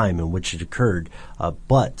 the time in which it occurred,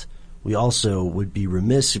 but we also would be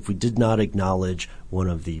remiss if we did not acknowledge one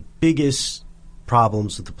of the biggest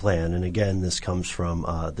problems with the plan. And again, this comes from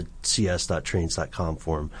the cs.trains.com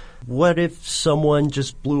forum. What if someone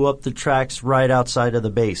just blew up the tracks right outside of the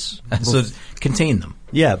base? So contain them.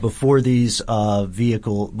 Yeah, before these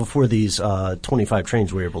 25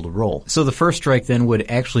 trains were able to roll. So the first strike then would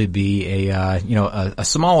actually be a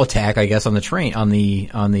small attack, I guess, on the train, on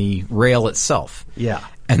the rail itself. Yeah.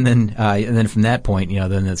 And then from that point,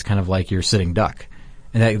 then it's kind of like you're sitting duck.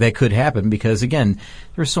 And that could happen because, again,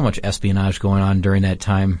 there was so much espionage going on during that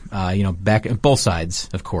time, back at both sides,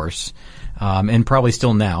 of course, and probably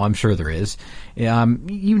still now. I'm sure there is.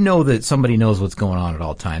 That somebody knows what's going on at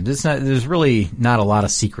all times. There's really not a lot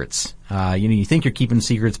of secrets. You think you're keeping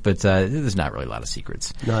secrets, but there's not really a lot of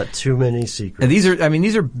secrets. Not too many secrets. And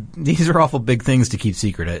these are awful big things to keep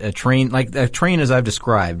secret. A train, as I've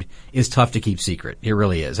described, is tough to keep secret. It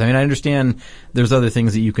really is. I mean, I understand there's other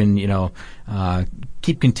things that you can,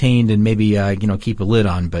 keep contained and maybe, keep a lid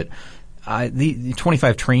on, but the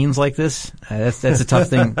 25 trains like this, that's a tough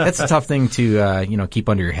thing. That's a tough thing to, keep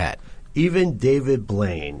under your hat. Even David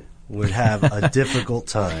Blaine would have a difficult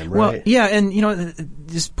time, right? Well, yeah, and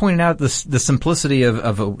just pointing out the simplicity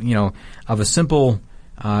of a simple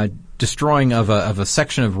destroying of a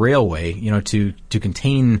section of railway, to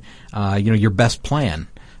contain your best plan.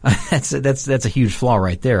 That's a huge flaw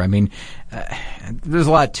right there. I mean, there's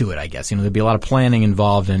a lot to it, I guess. There'd be a lot of planning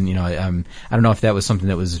involved, and I don't know if that was something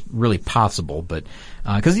that was really possible, but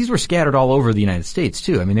because these were scattered all over the United States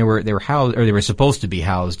too. I mean, they were housed, or they were supposed to be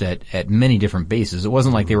housed at many different bases. It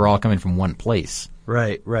wasn't like they were all coming from one place.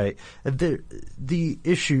 Right. The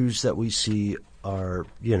issues that we see are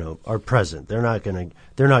present. They're not going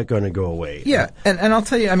to go away. Yeah, and I'll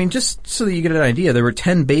tell you, I mean, just so that you get an idea, there were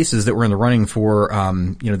 10 bases that were in the running for,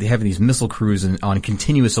 they have these missile crews on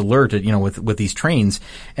continuous alert, with these trains,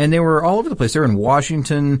 and they were all over the place. They were in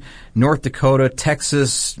Washington, North Dakota,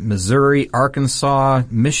 Texas, Missouri, Arkansas,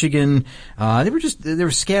 Michigan. They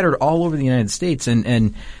were scattered all over the United States,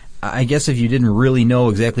 and I guess if you didn't really know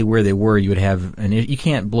exactly where they were, you would have you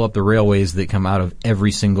can't blow up the railways that come out of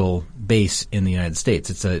every single base in the United States.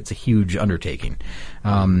 It's a huge undertaking.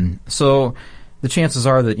 So the chances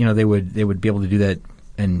are that they would be able to do that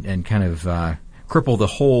and kind of cripple the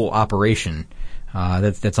whole operation.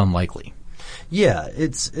 That's unlikely. Yeah,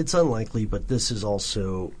 it's unlikely, but this is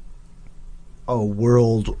also a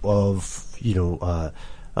world of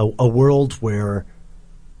a world where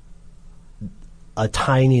a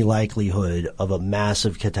tiny likelihood of a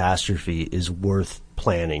massive catastrophe is worth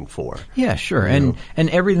planning for. Yeah, sure. And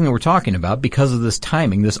everything that we're talking about, because of this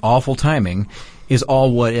timing, this awful timing, is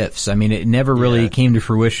all what ifs. I mean, it never really came to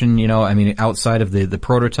fruition, outside of the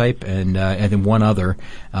prototype and I think one other,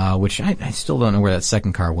 which I still don't know where that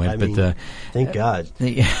second car went. Thank God.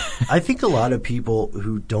 I think a lot of people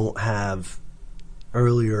who don't have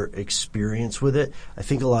earlier experience with it, I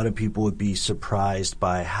think a lot of people would be surprised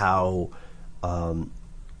by how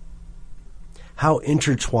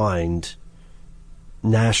intertwined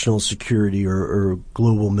national security or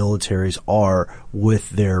global militaries are with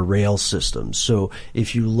their rail systems. So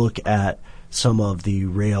if you look at some of the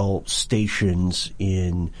rail stations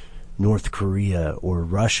in North Korea or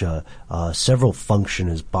Russia, several function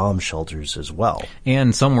as bomb shelters as well.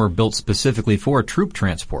 And some were built specifically for troop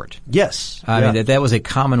transport. Yes. I mean, that was a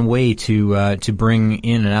common way to bring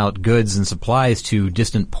in and out goods and supplies to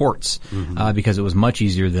distant ports, because it was much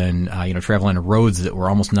easier than, traveling on roads that were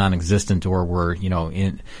almost non-existent or were,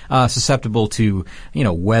 susceptible to,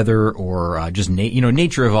 weather or, just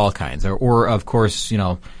nature of all kinds or of course,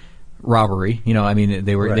 robbery,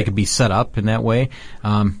 they could be set up in that way.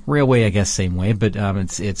 Railway, I guess, same way, but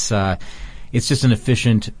it's it's just an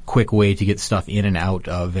efficient, quick way to get stuff in and out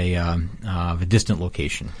of a distant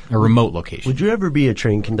location, a remote location. Would you ever be a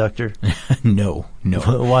train conductor? No.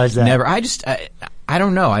 Why is that? Never. I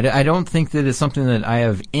don't know. I don't think that it's something that I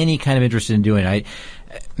have any kind of interest in doing.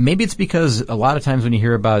 Maybe it's because a lot of times when you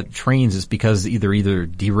hear about trains, it's because either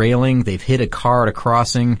derailing, they've hit a car at a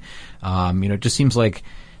crossing. It just seems like,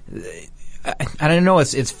 I don't know,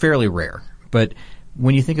 it's fairly rare. But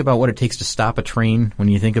when you think about what it takes to stop a train, when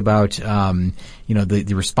you think about,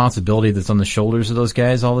 the responsibility that's on the shoulders of those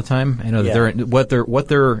guys all the time, I know that what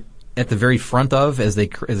they're at the very front of as they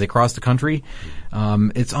cross the country,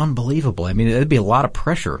 it's unbelievable. I mean, there'd be a lot of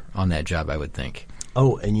pressure on that job, I would think.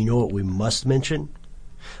 Oh, and you know what we must mention?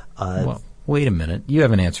 Well, wait a minute. You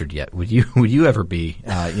haven't answered yet. Would you ever be,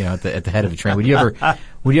 at the head of a train? Would you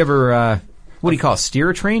ever, what do you call it?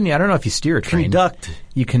 Steer a train? Yeah, I don't know if you steer a train. Conduct.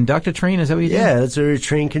 You conduct a train? Is that what you do? Yeah, that's a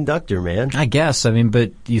train conductor, man. I guess. I mean,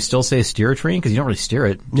 but you still say steer a train because you don't really steer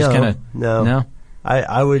it. Just No.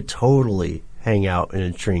 I would totally hang out in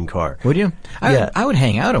a train car. Would you? I would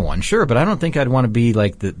hang out in one, sure, but I don't think I'd want to be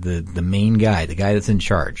like the main guy, the guy that's in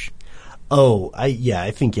charge. Oh,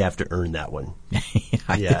 I think you have to earn that one.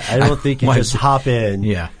 I don't think you just hop in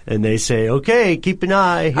and they say, okay, keep an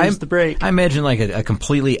eye, here's the brake. I imagine like a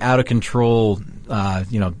completely out of control,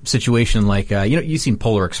 situation like, you've seen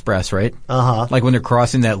Polar Express, right? Uh-huh. Like when they're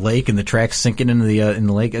crossing that lake and the track's sinking into in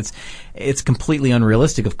the lake. It's completely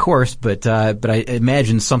unrealistic, of course, but I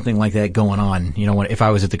imagine something like that going on, if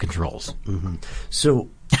I was at the controls. Mm-hmm. So,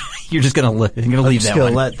 you're just going to leave that one. I'm just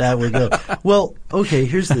going to let that one go. Well, okay,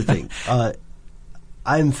 here's the thing.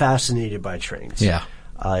 I'm fascinated by trains. Yeah.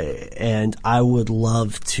 And I would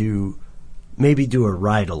love to maybe do a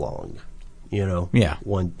ride along,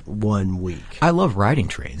 one week. I love riding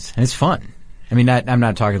trains, and it's fun. I mean, I'm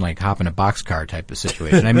not talking like hop in a boxcar type of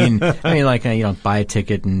situation. I mean like, buy a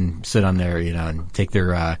ticket and sit on there, and take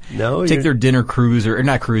their, their dinner cruise or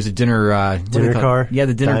not cruise, a dinner car. Yeah,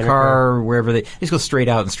 the dinner car, wherever they just go straight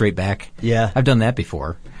out and straight back. Yeah. I've done that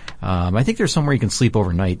before. I think there's somewhere you can sleep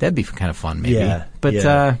overnight. That'd be kind of fun, maybe. Yeah. But,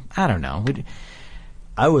 I don't know.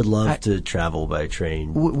 I would love to travel by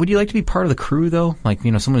train. Would you like to be part of the crew though? Like,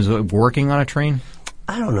 someone who's working on a train?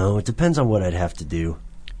 I don't know. It depends on what I'd have to do.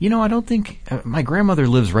 I don't think my grandmother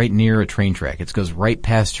lives right near a train track. It goes right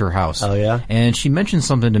past her house. Oh, yeah? And she mentioned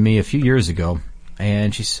something to me a few years ago,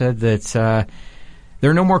 and she said that there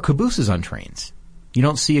are no more cabooses on trains. You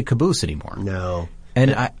don't see a caboose anymore. No.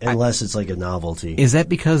 And unless it's like a novelty. Is that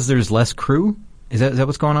because there's less crew? Is that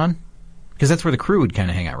what's going on? Because that's where the crew would kind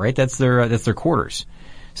of hang out, right? That's their quarters.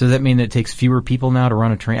 So does that mean that it takes fewer people now to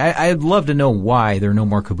run a train? I'd love to know why there are no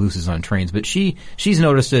more cabooses on trains, but she's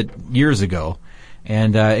noticed it years ago.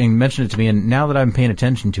 And mentioned it to me, and now that I'm paying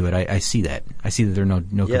attention to it, I see that. I see that there are no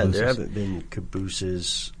cabooses. Yeah, there haven't been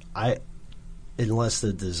cabooses. Unless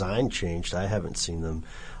the design changed, I haven't seen them.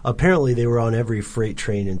 Apparently, they were on every freight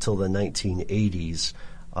train until the 1980s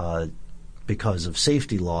because of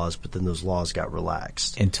safety laws, but then those laws got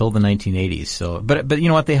relaxed. Until the 1980s. So, but you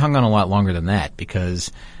know what? They hung on a lot longer than that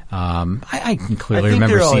because I can clearly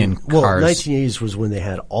remember seeing cars. Well, 1980s was when they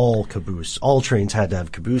had all caboose. All trains had to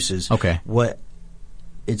have cabooses. Okay. What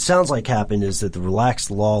it sounds like happened is that they relaxed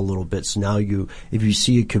the law a little bit. So now if you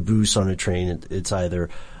see a caboose on a train, it's either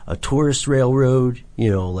a tourist railroad,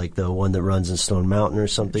 like the one that runs in Stone Mountain or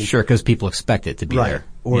something. Sure, because people expect it to be there.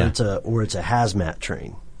 Or it's a hazmat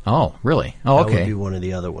train. Oh, really? Oh, okay. That would be one of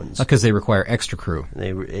the other ones. Because they require extra crew.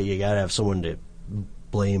 You got to have someone to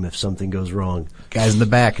blame if something goes wrong. Guys in the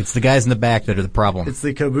back. It's the guys in the back that are the problem. It's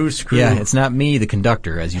the caboose crew. Yeah, it's not me, the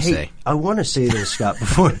conductor, as you say. I want to say this, Scott,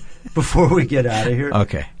 before we get out of here.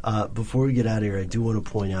 Okay. Before we get out of here, I do want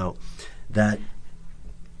to point out that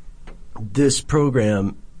this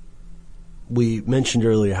program, we mentioned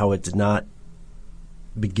earlier how it did not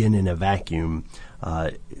begin in a vacuum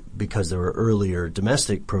because there were earlier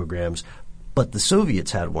domestic programs, but the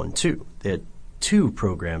Soviets had one too. They had two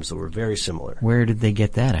programs that were very similar. Where did they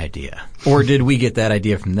get that idea? Or did we get that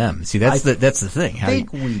idea from them? See, that's the thing. I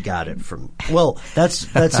think we got it from. Well,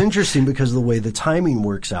 that's interesting because of the way the timing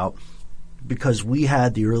works out. Because we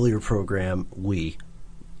had the earlier program,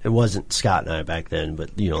 it wasn't Scott and I back then,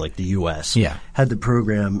 but like the U.S. had the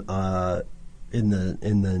program in the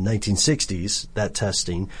 1960s, that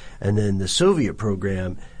testing, and then the Soviet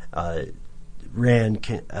program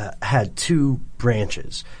had two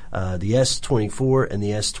branches, the S-24 and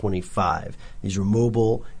the S-25. These were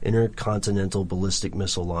mobile intercontinental ballistic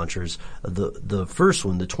missile launchers. The first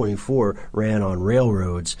one, the 24, ran on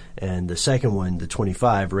railroads, and the second one, the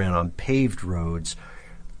 25, ran on paved roads.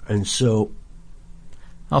 And so...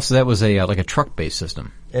 Also, that was like a truck-based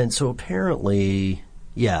system. And so apparently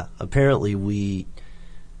Yeah, apparently we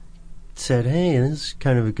said, hey, this is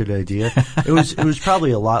kind of a good idea. It was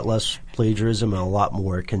probably a lot less plagiarism and a lot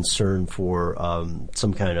more concern for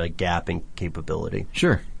some kind of gapping capability.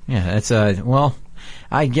 Sure. Yeah, that's well,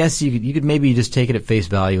 I guess you could maybe just take it at face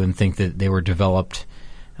value and think that they were developed,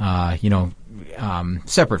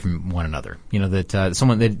 separate from one another. You know, that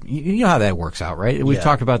someone that you know how that works out, right? We've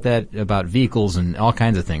talked about that, about vehicles and all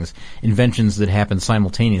kinds of things, inventions that happen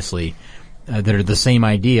simultaneously. That are the same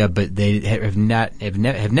idea, but they have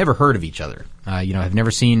never heard of each other. Have never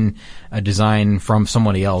seen a design from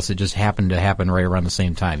somebody else. It just happened to happen right around the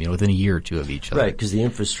same time, within a year or two of each other. Right, because the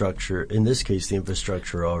infrastructure, in this case, the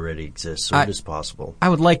infrastructure already exists, so it is possible. I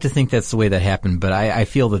would like to think that's the way that happened, but I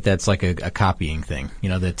feel that that's like a copying thing.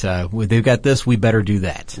 That they've got this, we better do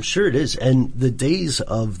that. I'm sure it is. And the days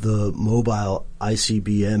of the mobile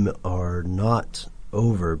ICBM are not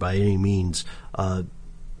over by any means.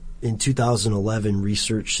 In 2011,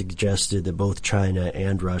 research suggested that both China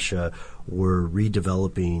and Russia were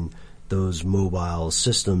redeveloping those mobile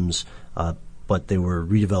systems, but they were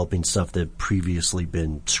redeveloping stuff that had previously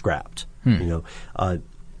been scrapped.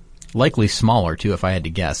 Likely smaller too, if I had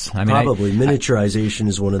to guess. Probably miniaturization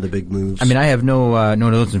is one of the big moves. I have no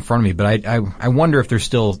notes in front of me, but I wonder if they're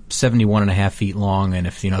still 71.5 feet long, and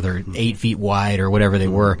if they're 8 feet wide or whatever they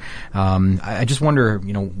were. I just wonder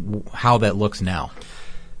how that looks now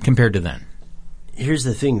compared to then. Here's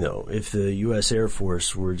the thing, though. If the U.S. Air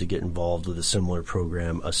Force were to get involved with a similar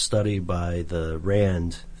program, a study by the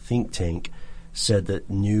RAND think tank said that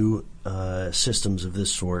new systems of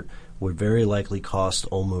this sort would very likely cost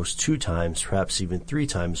almost 2 times, perhaps even 3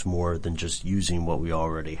 times more than just using what we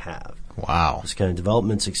already have. Wow. This kind of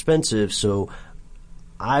development's expensive, so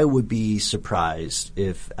I would be surprised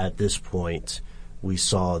if at this point we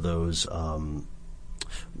saw those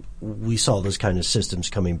kind of systems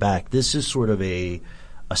coming back. This is sort of a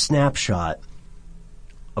snapshot,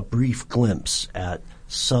 a brief glimpse at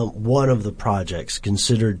one of the projects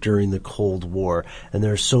considered during the Cold War, and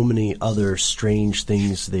there are so many other strange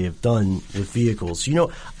things they have done with vehicles.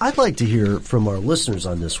 I'd like to hear from our listeners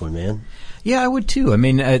on this one, man. Yeah, I would too.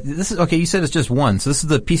 This is okay. You said it's just one, so this is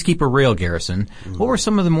the Peacekeeper Rail Garrison. Mm-hmm. What were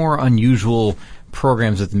some of the more unusual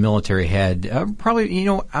programs that the military had? Probably,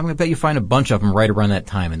 I'm going to bet you find a bunch of them right around that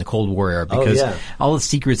time in the Cold War era, because all the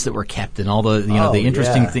secrets that were kept and all the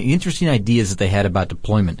the interesting ideas that they had about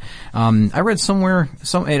deployment. I read somewhere,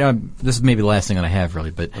 this is maybe the last thing that I have really,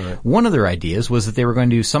 but one of their ideas was that they were going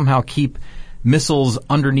to somehow keep missiles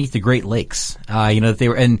underneath the Great Lakes. That they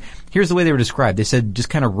were, and here's the way they were described. They said just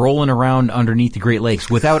kind of rolling around underneath the Great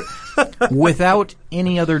Lakes without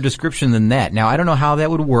any other description than that. Now, I don't know how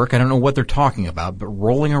that would work. I don't know what they're talking about, but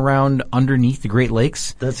rolling around underneath the Great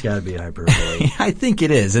Lakes? That's got to be hyperbole. I think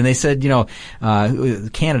it is. And they said,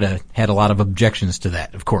 Canada had a lot of objections to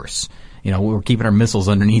that, of course. We're keeping our missiles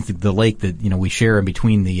underneath the lake that, we share in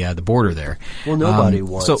between the border there. Well, nobody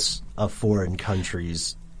wants a foreign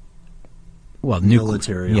country's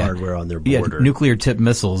military hardware on their border. Yeah, nuclear-tipped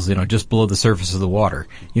missiles, just below the surface of the water.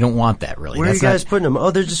 You don't want that, really. Where are you guys putting them?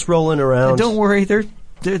 Oh, they're just rolling around. Don't worry, they're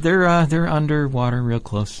underwater, real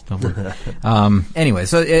close. Don't worry. Anyway,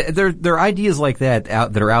 so there are ideas like that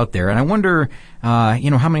that are out there, and I wonder, how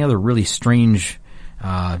many other really strange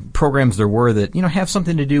programs there were that have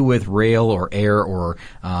something to do with rail or air or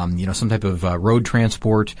some type of road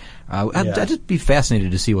transport. I'd just be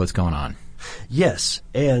fascinated to see what's going on. Yes,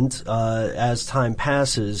 and as time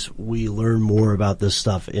passes, we learn more about this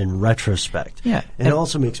stuff in retrospect. Yeah, and it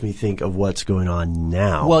also makes me think of what's going on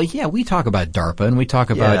now. Well, yeah, we talk about DARPA and we talk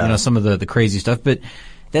about some of the crazy stuff, but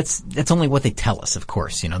that's only what they tell us, of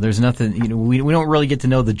course. There's nothing. We don't really get to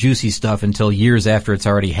know the juicy stuff until years after it's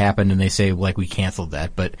already happened, and they say we canceled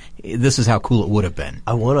that. But this is how cool it would have been.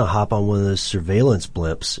 I want to hop on one of those surveillance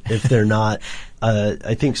blimps if they're not.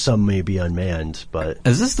 I think some may be unmanned, but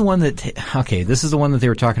is this the one that? Okay, this is the one that they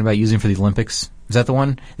were talking about using for the Olympics. Is that the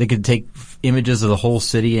one? They could take images of the whole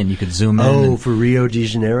city and you could zoom in. Oh, for Rio de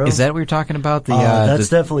Janeiro? Is that what you're talking about? That's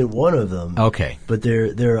definitely one of them. Okay. But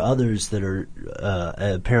there are others that are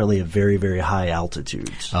apparently at very, very high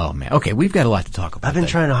altitudes. Oh, man. Okay, we've got a lot to talk about. I've been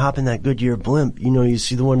trying to hop in that Goodyear blimp. You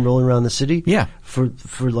see the one rolling around the city? Yeah. For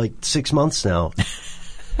like 6 months now.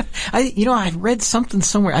 I read something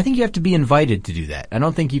somewhere. I think you have to be invited to do that. I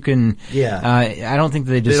don't think you can. Yeah. I don't think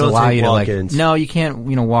they just allow you to No, you can't.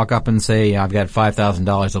 Walk up and say I've got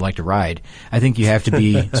 $5,000 I'd like to ride. I think you have to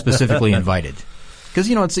be specifically invited because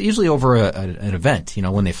it's usually over an event.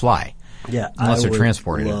 When they fly. Yeah. Unless they're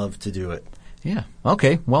transporting. I would love to do it. Yeah.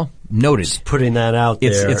 Okay. Well, noted. Just putting that out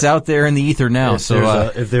there. It's out there in the ether now.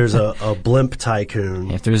 If there's a blimp tycoon.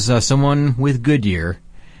 If there's someone with Goodyear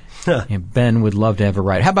And Ben would love to have a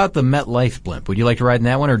ride. How about the MetLife blimp? Would you like to ride in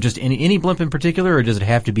that one, or just any blimp in particular, or does it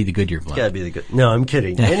have to be the Goodyear blimp? It's got to be the good. No, I'm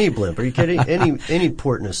kidding. Any blimp? Are you kidding? Any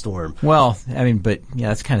port in a storm? Well, I mean, but yeah,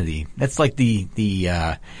 that's kind of that's like the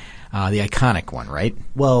iconic one, right?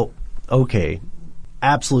 Well, okay,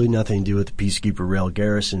 absolutely nothing to do with the Peacekeeper Rail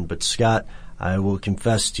Garrison, but Scott, I will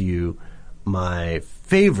confess to you, my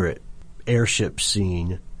favorite airship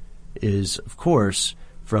scene is, of course,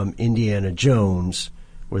 from Indiana Jones,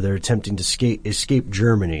 where they're attempting to escape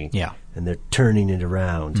Germany. Yeah. And they're turning it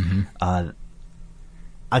around. Mm-hmm.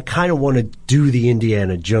 I kind of want to do the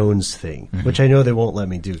Indiana Jones thing, which I know they won't let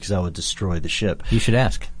me do because I would destroy the ship. You should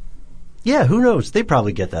ask. Yeah, who knows? They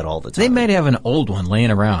probably get that all the time. They might have an old one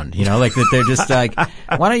laying around, like that they're just like,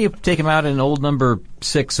 why don't you take them out in old number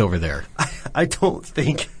 6 over there? I don't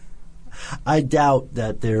think... I doubt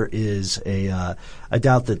that there is a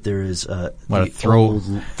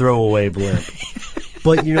throwaway blimp.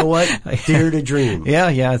 But you know what? Dare to dream. Yeah,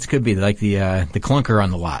 it could be like the clunker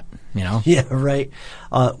on the lot, Yeah, right.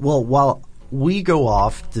 Well, while we go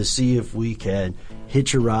off to see if we can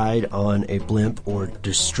hitch a ride on a blimp or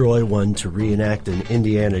destroy one to reenact an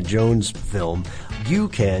Indiana Jones film, you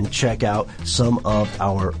can check out some of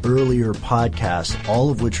our earlier podcasts, all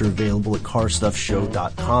of which are available at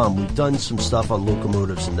carstuffshow.com. We've done some stuff on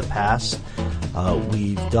locomotives in the past.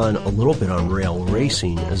 We've done a little bit on rail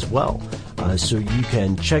racing as well. So you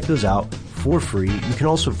can check those out for free. You can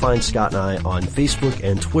also find Scott and I on Facebook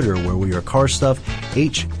and Twitter, where we are CarStuff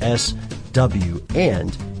HSW.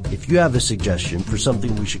 And if you have a suggestion for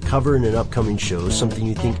something we should cover in an upcoming show, something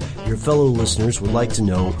you think your fellow listeners would like to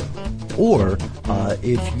know, or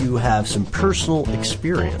if you have some personal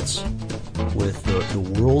experience with the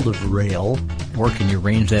world of rail. Or can you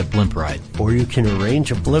arrange that blimp ride? Or you can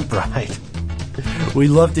arrange a blimp ride. We'd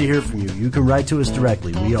love to hear from you. You can write to us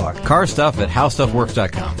directly. We are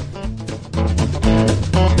carstuff@howstuffworks.com.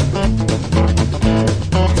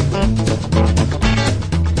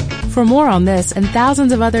 For more on this and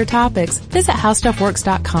thousands of other topics, visit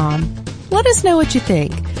howstuffworks.com. Let us know what you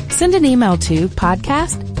think. Send an email to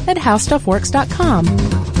podcast@howstuffworks.com.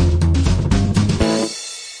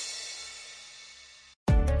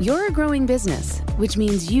 You're a growing business, which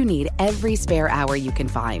means you need every spare hour you can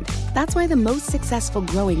find. That's why the most successful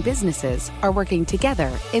growing businesses are working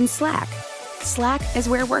together in Slack. Slack is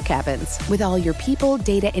where work happens, with all your people,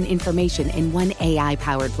 data, and information in one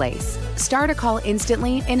AI-powered place. Start a call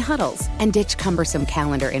instantly in huddles and ditch cumbersome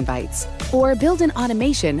calendar invites. Or build an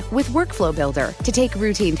automation with Workflow Builder to take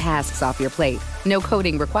routine tasks off your plate. No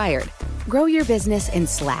coding required. Grow your business in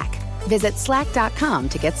Slack. Visit slack.com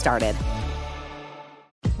to get started.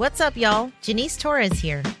 What's up, y'all? Janice Torres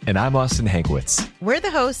here. And I'm Austin Hankwitz. We're the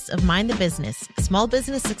hosts of Mind the Business, Small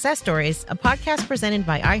Business Success Stories, a podcast presented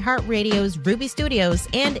by iHeartRadio's Ruby Studios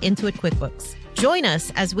and Intuit QuickBooks. Join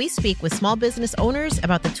us as we speak with small business owners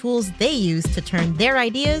about the tools they use to turn their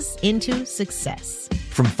ideas into success.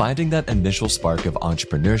 From finding that initial spark of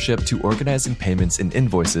entrepreneurship to organizing payments and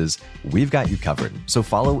invoices, we've got you covered. So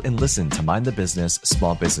follow and listen to Mind the Business,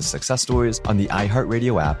 Small Business Success Stories on the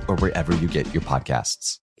iHeartRadio app or wherever you get your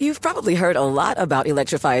podcasts. You've probably heard a lot about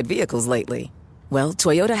electrified vehicles lately. Well,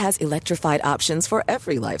 Toyota has electrified options for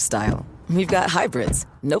every lifestyle. We've got hybrids,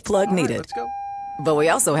 no plug needed. Let's go. But we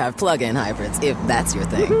also have plug-in hybrids, if that's your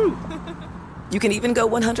thing. Woo-hoo. You can even go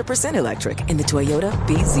 100% electric in the Toyota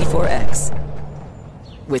bZ4X.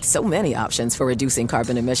 With so many options for reducing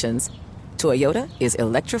carbon emissions, Toyota is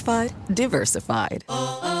electrified, diversified.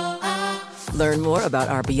 Learn more about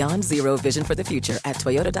our Beyond Zero vision for the future at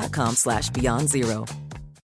toyota.com/beyond zero.